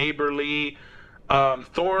and neighborly.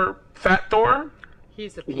 Fat Thor,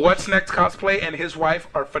 He's a What's Next cosplay, and his wife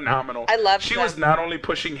are phenomenal. I loved She them. was not only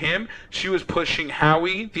pushing him, she was pushing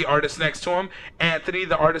Howie, the artist next to him, Anthony,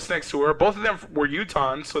 the artist next to her. Both of them were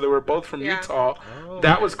Utahns, so they were both from Yeah. Utah.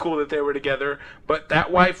 That was cool that they were together. But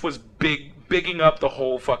that wife was big bigging up the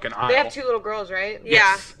whole fucking aisle. They have 2 little girls, right?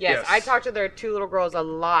 Yeah. Yes, I talked to their 2 little girls a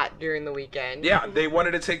lot during the weekend. Yeah, they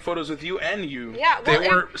wanted to take photos with you and you. Yeah, well, they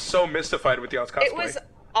were so mystified with y'all's cosplay. It was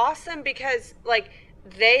awesome because like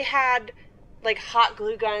they had like hot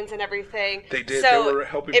glue guns and everything. They did. So They were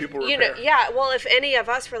helping if, people you know, repair. yeah. Well, if any of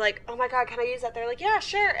us were like, "Oh my god, can I use that?" They're like, "Yeah,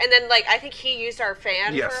 sure." And then like I think he used our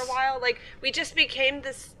fan Yes. for a while. Like we just became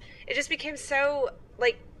this. It just became so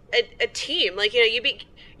like a team. Like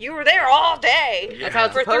you were there all day. Yeah. That's how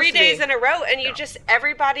it's For supposed 3 to be. days in a row, and you Yeah. just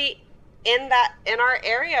everybody in our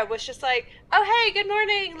area was just like, "Oh hey, good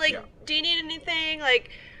morning. Like, Yeah. do you need anything?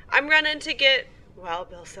 Like, I'm running to get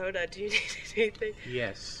Bill soda. Do you need anything?"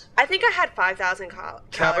 Yes. I think I had 5,000 Tabitha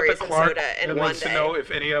calories of Clark soda in one wants day. to know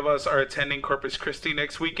if any of us are attending Corpus Christi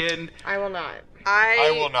next weekend. I will not.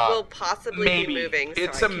 I will not. will possibly Maybe. be moving. So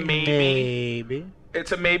It's I a can't- maybe. Maybe.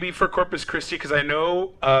 It's a maybe for Corpus Christi because I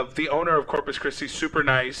know the owner of Corpus Christi is super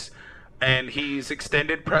nice, and he's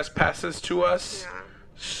extended press passes to us. Yeah.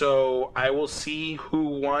 So I will see who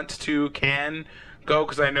wants to can go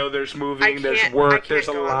because I know there's I moving, there's can't- I work, can't there's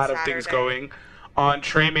a go on lot of things Saturday. going on.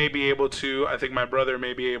 Trey may be able to. I think my brother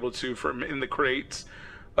may be able to from in the crates.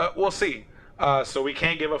 We'll see. So we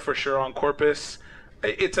can't give a for sure on Corpus.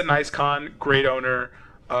 It's a nice con, great owner.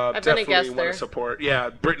 I've been a Definitely guest want there. to support. Yeah,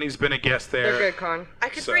 Brittany's been a guest there. They're good, Con. I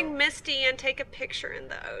could So- bring Misty and take a picture in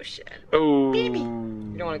the ocean. Oh. You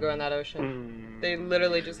don't want to go in that ocean. They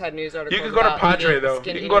literally just had news articles. You can go to about Padre eating though.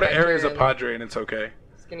 skin You can go to eating areas of bacteria Padre and it's okay.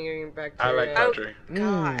 and skin eating bacteria. I like Oh, Padre.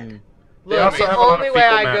 God. They Look, also the have a lot only of way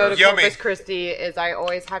fecal I go matter. to Yummy. Corpus Christi is I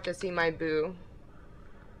always have to see my boo.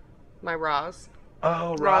 My Roz.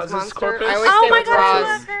 Oh, Roz Roz's Monster. Corpus. I always Oh stay my with God, I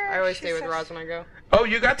Roz. love her. I always She's stay with so Roz when I go. Oh,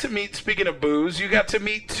 you got to meet, speaking of booze, you got to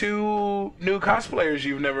meet 2 new cosplayers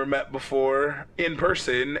you've never met before in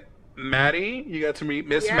person. Maddie, you got to meet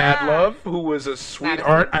Miss Yeah. Mad Love, who was a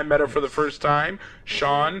sweetheart. I met her for the first time.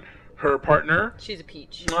 Sean, her partner. She's a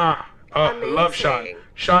peach. Mwah. Oh, I love Sean. Amazing.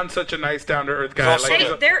 Sean's such a nice, down-to-earth guy. also Like,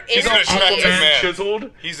 Hey, their he's an energy attractive is Aquaman man.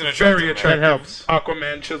 chiseled. He's an Very attractive attractive. That helps.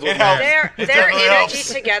 Aquaman chiseled It helps. man. their definitely energy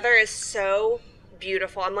helps. together is so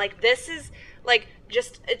beautiful. I'm like, this is like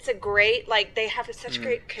just it's a great like they have such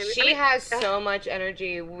great chemistry. She has so much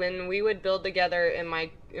energy. When we would build together in my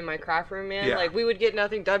craft room, man, Yeah. like we would get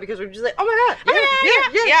nothing done because we were just like, oh my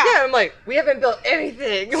god, yeah. yeah. I'm like, we haven't built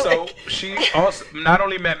anything. So Like, she also not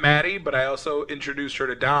only met Maddie, but I also introduced her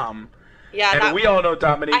to Dom. Yeah, And that, we all know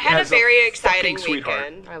Dominique I had a as very fucking exciting sweetheart.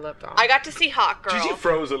 weekend. I love Dom. I got to see Hot Girl. Gigi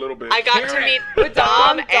froze a little bit. I got to meet But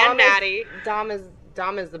Dom and is- Maddie. Dom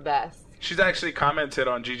is the best. She's actually commented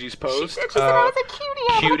on Gigi's post. She said I was a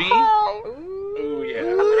cutie. cutie? Ooh. Oh yeah. I'm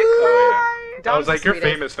gonna Oh yeah. I Dom's was like, the you're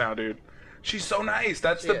sweetest. famous now, dude. She's so nice.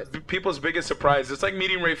 That's She the is. people's biggest surprise. It's like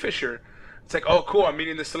meeting Ray Fisher. It's like, oh, cool, I'm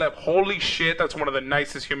meeting this celeb. Holy shit, that's one of the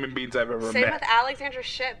nicest human beings I've ever Same met. with Alexandra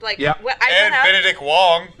Shipp. Like, Yeah. what, I And went up. Benedict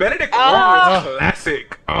Wong. Benedict Oh. Wong is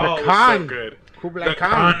classic. Oh, so Khan. good. Kublai The Khan.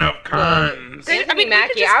 Khan of Khans. They- Anthony I mean, we could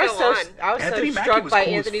Mackie. just I was go so on. Anthony so Mackie struck was by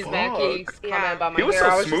cool as Anthony's fuck. Mackie's Yeah. comment about my He was hair. so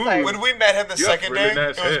I was just smooth. like, When we met him the You have second really day,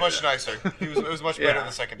 nice it was hair. much nicer. It was much better Yeah.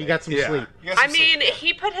 the second day. You got some Yeah. sleep. You got I some sleep, mean, yeah.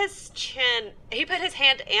 he put his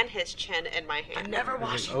hand and his chin in my hair. Never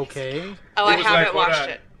washed it. Okay. Oh, He I was haven't like, "Hold washed on."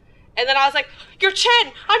 it. And then I was like, your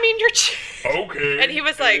chin! I mean, your chin! Okay. And he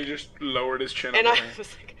was like- he just lowered his chin. And a I little.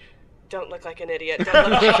 was like, don't look like an idiot. Don't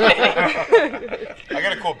look like an idiot. I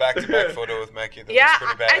got a cool back-to-back photo with Mackie. That Yeah,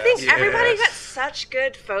 was pretty badass. I think everybody Yes. got such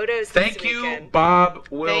good photos Thank this you, weekend. Bob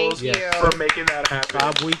Wills, Thank you. for making that happen.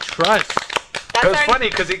 Bob, we trust. That's It was our funny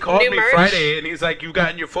because he called new me merch. Friday and he's like, "You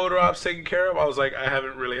gotten your photo ops taken care of?" I was like, "I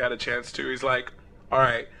haven't really had a chance to." He's like, "All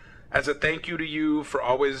right, as a thank you to you for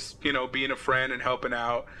always, being a friend and helping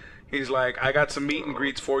out." He's like, "I got some meet and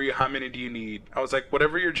greets for you. How many do you need?" I was like,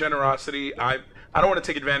 "Whatever your generosity. I don't want to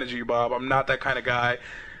take advantage of you, Bob. I'm not that kind of guy.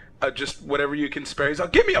 Just whatever you can spare." He's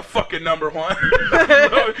like, "Give me a fucking number, Juan." You're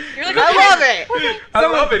like, I love it. I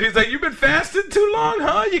love it. He's like, "You've been fasting too long,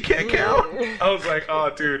 huh? You can't count." I was like, "Oh,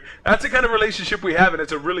 dude, that's the kind of relationship we have, and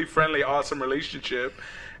it's a really friendly, awesome relationship."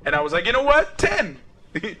 And I was like, "You know what? 10."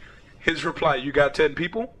 His reply, "You got 10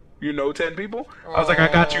 people? You know 10 people?" I was like, "I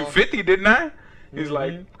got you 50, didn't I?" He's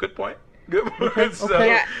like, "Good point. Good point." So,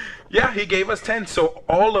 Okay. yeah, he gave us 10. So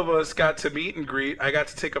all of us got to meet and greet. I got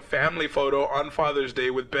to take a family photo on Father's Day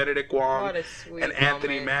with Benedict Wong What a sweet and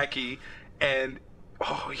Anthony moment. Mackie. And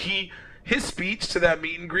his speech to that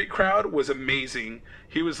meet and greet crowd was amazing.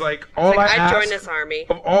 He was like, all like, I I ask joined this army.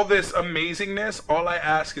 of all this amazingness, all I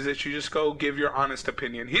ask is that you just go give your honest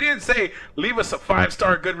opinion. He didn't say, leave us a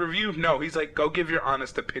 5-star good review. No, he's like, go give your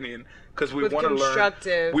honest opinion because we With want to learn.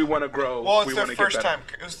 constructive- We want to grow. Well, we it's want their to get first better. time.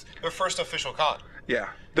 It was their first official con. Yeah.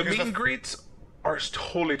 The Because meet the- and greets are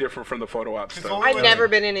totally different from the photo ops It's stuff. only- I've never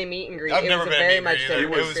been in a meet and greet. I've It never was been in a very meet and much greet either.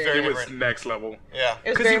 different. It was very It was different. next level. Yeah. It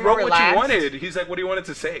was Because he very more wrote what you relaxed. wanted. He's like, what do you want it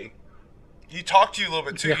to say? He talked to you a little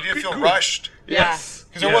bit too. You didn't feel Good. rushed. Yes.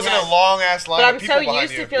 Because there wasn't a long ass line But of I'm people so behind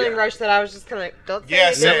used you. to feeling Yeah. rushed that I was just kind of like, don't say Yeah,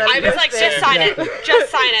 anything. same. let me I was like, say just it. sign it.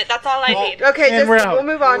 Just sign it. That's all I need. Okay, And we're just out. we'll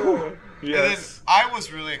move on. And then Yes. I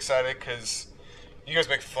was really excited because you guys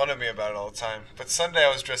make fun of me about it all the time. But Sunday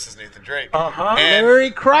I was dressed as Nathan Drake. Uh-huh. And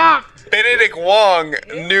Larry Croft. Benedict Wong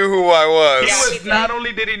knew who I was. He was, not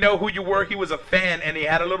only did he know who you were, he was a fan, and he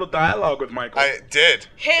had a little dialogue with Michael. I did.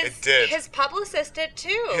 His It did. his publicist did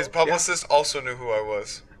too. His publicist also knew who I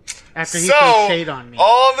was. After he So, threw shade on me.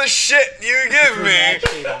 all the shit you give me, mad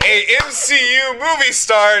shade on me. a MCU movie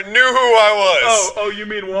star knew who I was. Oh, you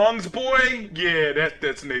mean Wong's boy? Yeah,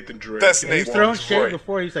 that's Nathan Drake. That's He's Nathan thrown Wong's shade boy.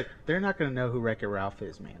 before. He's like, they're not gonna know who Wreck-It Ralph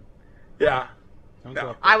is, man. Yeah. Don't No. go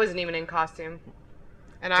up I wasn't even in costume.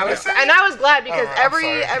 And I was Did I say glad because Oh, I'm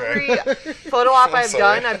every sorry. photo op I'm I've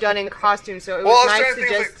sorry. done, I've done in costume. So it Well, I was was nice trying to to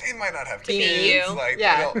think, just like, they might not have be kids. you. Like,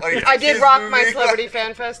 yeah. you know, like, I did kids rock my movie. Celebrity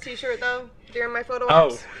Fan Fest T-shirt though during my photo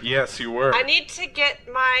Oh, ops. yes, you were. I need to get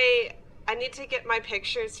my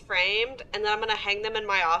pictures framed, and then I'm gonna hang them in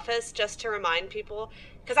my office just to remind people.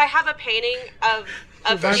 Because I have a painting of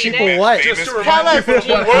Remind Phoenix people what? Just to Famous remind Tell us, people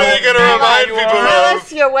Gene. What are they gonna how remind you people are. Tell of?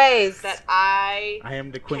 us your ways. that I I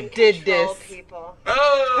am the can queen. Did control this. people.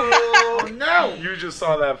 Oh, no! you just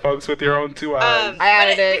saw that, folks, with your own 2 eyes. I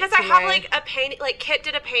added it because to I have my- like a painting. Like Kit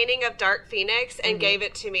did a painting of Dark Phoenix and gave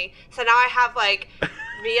it to me. So now I have like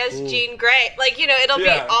me as Jean Grey. Like it'll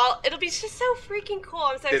Yeah. It'll be just so freaking cool.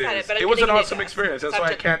 I'm so It excited. is. But I'm It was an getting awesome done. experience. That's So why I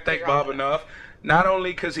have to can't thank figure all Bob that out. enough. Not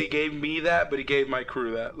only because he gave me that, but he gave my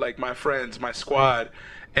crew that, like my friends, my squad.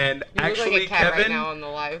 And You look actually, like a cat right Kevin, now on the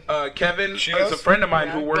live. Kevin She is a does? friend of mine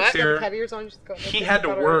who Yeah. works Got here. cat ears on, just go- He had to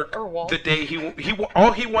got her- work her wall. the day he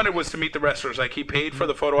all he wanted was to meet the wrestlers. Like he paid for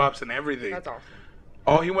the photo ops and everything. That's awesome.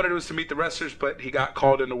 All he wanted was to meet the wrestlers, but he got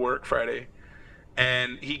called into work Friday,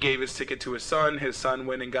 and he gave his ticket to his son. His son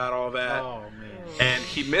went and got all that, Oh man. and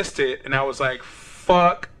he missed it. And I was like,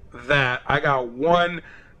 "Fuck that!" I got one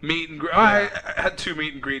meet and greet. I had 2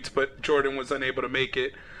 meet and greets, but Jordan was unable to make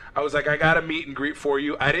it. I was like, "I got a meet and greet for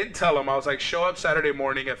you." I didn't tell him. I was like, "Show up Saturday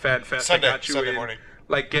morning at Fan Fest. Sunday- I got you Sunday in. morning.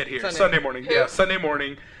 Like, get here Sunday. Sunday morning. Who? Yeah, Sunday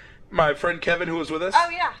morning." My friend Kevin, who was with us. Oh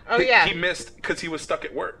yeah. Oh yeah. He missed because he was stuck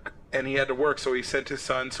at work and he had to work, so he sent his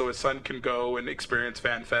son so his son can go and experience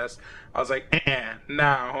Fan Fest. I was like,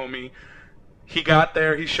 nah, homie. He got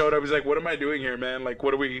there, he showed up. He's like, "What am I doing here, man? Like,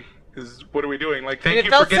 what are we doing? Like, thank And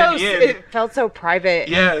you for getting me in." it felt so private.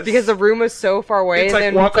 Yes. Because the room was so far away, It's and like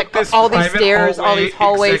then walk it's up like this all these private stairs, all hallway, these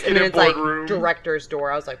hallways, and then it's executive like boardroom. director's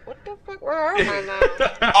door. I was like, what the fuck? Where am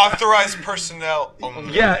I now? Authorized personnel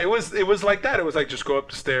only. Yeah, it was like that. It was like just go up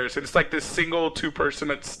the stairs, and it's like this single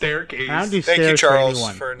 2-person staircase. I don't do Thank you, stairs Charles,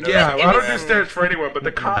 for anyone. for Yeah, noticing I don't that. do stairs for anyone, but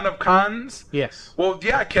the con of cons. Yes. Well,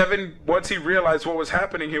 yeah, Kevin, once he realized what was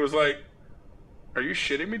happening, he was like, "Are you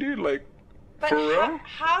shitting me, dude? Like, But for real?"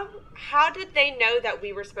 how did they know that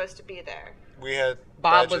we were supposed to be there? We had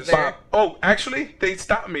Bob was badges. there. Oh, actually, they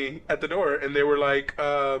stopped me at the door, and they were like,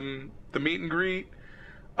 the meet and greet,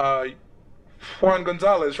 Juan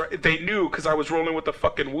Gonzalez, right? They knew because I was rolling with the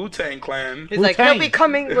fucking Wu-Tang Clan. He's like, Wu-Tang. he'll be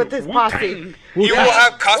coming with his posse. Wu-Tang. You will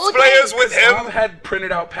have cosplayers with Bob him. had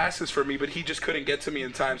printed out passes for me, but he just couldn't get to me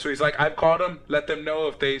in time. So he's like, "I've called them. Let them know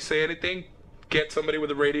if they say anything. Get somebody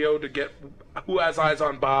with a radio to get who has eyes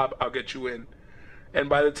on Bob. I'll get you in." And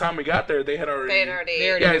by the time we got there, they had already. They had already. They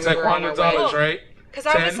already Yeah, it's like were Juan on their way. Gonzalez, Cool. right? Because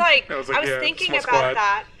I was 10? like, I I was was, like, yeah, thinking small about squad.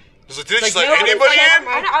 that. So this is Like, like no, anybody it's in?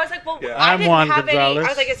 like- I was like, well, Yeah. I I'm didn't Juan have any. I Gonzalez.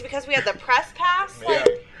 was like, it's because we had the press pass. Like,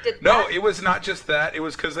 Yeah. did No, that- it was not just that. It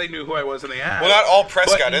was because they knew who I was and they asked. Well, not all press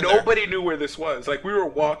but got in there. nobody knew where this was. Like, we were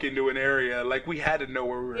walking to an area. Like, we had to know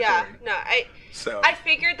where we were yeah, going. no, So. I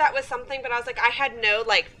figured that was something, but I was like, I had no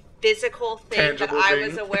like physical thing Tangible that I thing.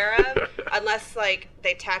 was aware of, unless like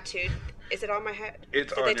they tattooed. Is it on my head?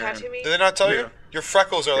 It's Did on they your tattoo hand. me? Did they not tell Yeah. you? Your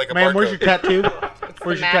freckles are like a Man, where's your barcode. tattoo?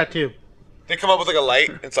 Where's your map. tattoo? They come up with like a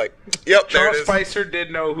light. It's like, yep, there Charles it is. Spicer did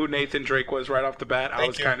know who Nathan Drake was right off the bat. I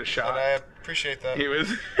Thank was you. kind of shocked. And I appreciate that. He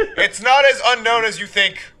was. It's not as unknown as you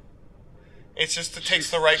think. It's just it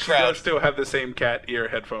takes the right She crowd. does still have the same cat ear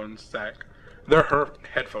headphones, Zach. They're her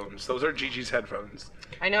headphones. Those are Gigi's headphones.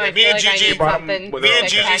 I know. Yeah, I me feel and like I Gigi need bought 'em something. with Me our and own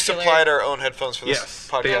Gigi spectacular. supplied our own headphones for this Yes,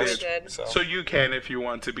 podcast. they We did. So, So you can if you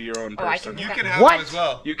want to be your own Oh, I person. can- you can have What? them as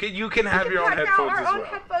well. You can have your own headphones as well.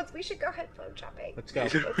 headphones. We should go headphone shopping. Let's go.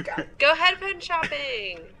 Go headphone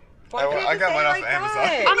shopping. I got mine off of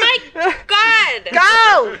Amazon. Oh my god.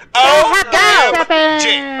 Go! Oh, Go!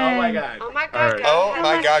 Jake. Oh my god. Oh my All god. right. Go Oh ahead.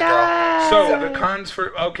 my god, girl. So the cons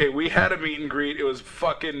for we had a meet and greet. It was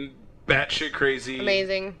fucking batshit crazy.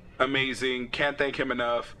 Amazing. Can't thank him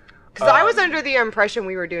enough. Because I was under the impression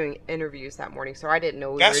we were doing interviews that morning, so I didn't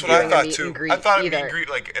know we That's were what I doing a thought meet too. and greet I thought either. meet and greet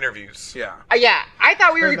like interviews. Yeah. Yeah, I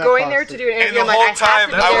thought we were Heard that going there to possibly. do an And interview. the I'm like, whole I have time,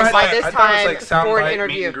 to I be there was by like- this I thought it was time like for an soundbite, meet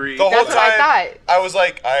interview. and greet. The whole That's what I time, thought. I was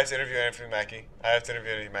like, I have to interview Anthony Mackie. I have to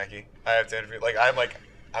interview Anthony Mackie. I have to interview.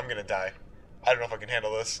 I'm gonna die. I don't know if I can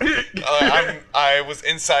handle this. I was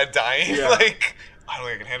inside dying. Yeah. Like, I don't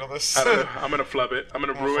think I can handle this. I'm gonna flub it. I'm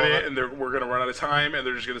gonna ruin flub it, it. and we're gonna run out of time, and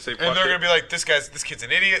they're just gonna say, fuck And they're it. gonna be like, this kid's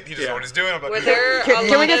an idiot. He doesn't know what he's doing. I'm like, Were there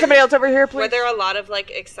Can we get somebody else over here, please? Were there a lot of like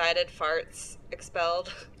excited farts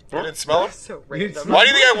expelled? You didn't smell him? So You random. Why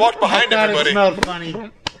do you think I walked I behind thought it everybody? smelled funny.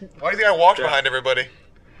 Why do you think I walked behind everybody?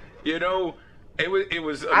 You know, it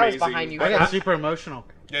was amazing. I was behind you. I got super emotional.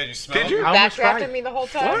 Yeah, you smell Did you? I almost Backdrafted cried. me the whole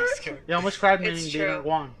time. You almost cried It's meeting true. David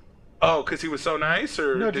Wong. Oh, because he was so nice,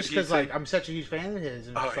 or No, did just he because say- like I'm such a huge fan of his,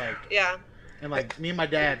 and Oh, it's yeah. like, Yeah. and like me and my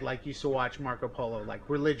dad like used to watch Marco Polo like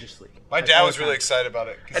religiously. My Like, dad all was the really time. excited about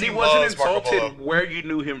it. 'cause and he he wasn't loves Marco insulted Polo. where you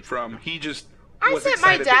knew him from. He just I was sent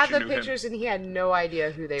my excited dad that you the knew him. pictures, and he had no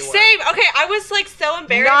idea who they were. Same. Okay, I was like so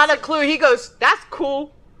embarrassed. Not a clue. He goes, "That's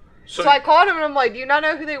cool." So, So I called him and I'm like, "Do you not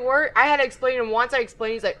know who they were?" I had to explain him. Once I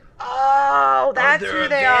explained, he's like, "Oh, that's they're who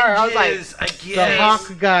they are." I was like, Avengers, I The guess.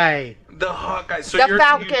 Hawk guy. The Hawkeye. So The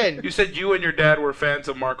Falcon. You said you and your dad were fans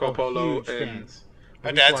of Marco Polo. Huge and fans.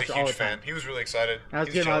 My We used to dad's watch a all huge the time. fan. He was really excited. I was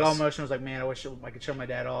He getting like all jealous. emotional. I was like, man, I wish I could show my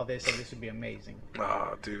dad all this. Like this would be amazing.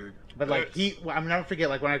 Oh, dude. But like I'll never forget.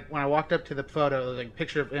 Like when I walked up to the photo, there was like a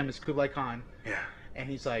picture of him as Kublai Khan, Yeah. and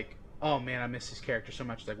he's like, "Oh man, I miss this character so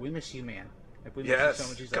much." He's like, "We miss you, man. Like we miss you Yes. so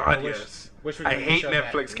much." He's like, God, "I wish- yes. wish we I could hate show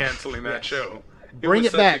that." Netflix canceling that Yes. show. Bring was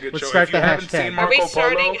it such a back. good Let's show. start If you the haven't hashtag. seen Are we Marco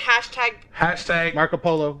starting Polo, hashtag? Marco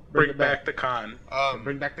Polo, bring back the con.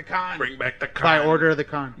 bring back the Khan. Bring back the con. By order of the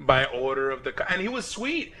Khan. By order of the con. And he was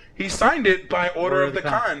sweet. He signed it by order of the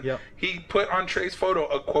con. Yep. He put on Trey's photo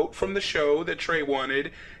a quote from the show that Trey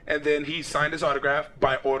wanted, and then he signed his autograph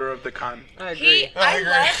by order of the con. I agree. I I agree.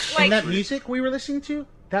 love like And that music we were listening to,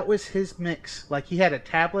 that was his mix. Like he had a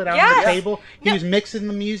tablet out on Yes. the table. He No. was mixing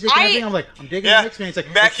the music and I- everything. I'm like, I'm digging Yeah. the mix, man. He's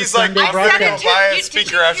like, Mackie's it's the like, Sunday I'm I gonna said go it broadcast. too. buy a Did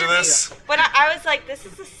speaker you after hear me? this. But I was like, this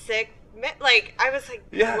is a sick Like, I was like,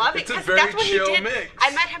 Yeah, loving it's a 'cause very that's what he chill did. mix.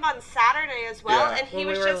 I met him on Saturday as well, Yeah. and he When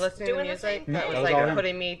was we were just listening to doing the music, same that thing. was That was like all him.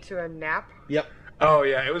 putting me to a nap. Yep. Oh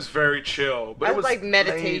yeah, it was very chill. But I it was like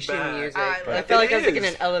meditation laid back. music. I I love felt it. like I was like in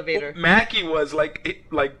is. an elevator. Well, Mackie was like,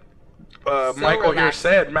 So Michael here relaxed.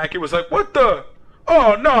 said, Mackie was like, "What the?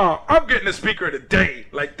 Oh no, I'm getting a speaker today.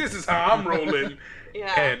 Like this is how I'm rolling."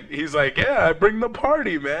 Yeah. And he's like, "Yeah, I bring the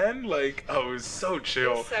party, man." Like, oh, it was so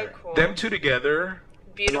chill. It's so cool. Them two together.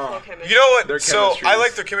 Beautiful Mwah. chemistry. You know what? Their So chemistry I is-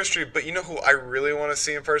 like their chemistry, but you know who I really want to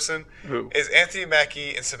see in person Who? is Anthony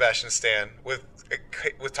Mackie and Sebastian Stan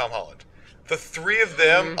with Tom Holland. The three of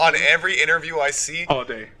them on every interview I see. All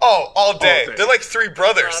day. Oh, all day. All day. They're like three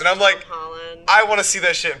brothers, Love and I'm Tom like, Holland. I want to see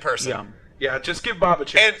that shit in person. Yeah. Yeah, just give Bob a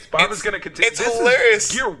chance. And Bob it's- is gonna continue. it's This hilarious.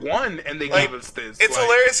 is year one, and they Like, gave us this. It's Like,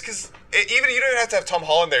 hilarious because even you don't even have to have Tom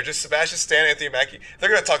Holland there. Just Sebastian Stan, Anthony Mackie. They're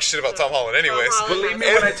gonna talk shit about Tom Holland anyways. Holland. Believe me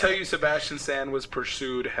And- when I tell you, Sebastian Stan was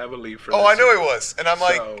pursued heavily for. Oh, this I know he year. was, and I'm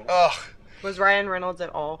like, So- ugh. Was Ryan Reynolds at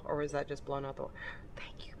all, or was that just blown out the water?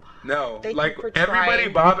 Thank you, Bob. No, Thank like you for everybody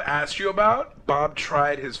trying. Bob asked you about, Bob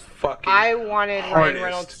tried his fucking. I wanted Ryan hardest.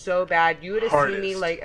 Reynolds so bad. You would have seen me Hardest. like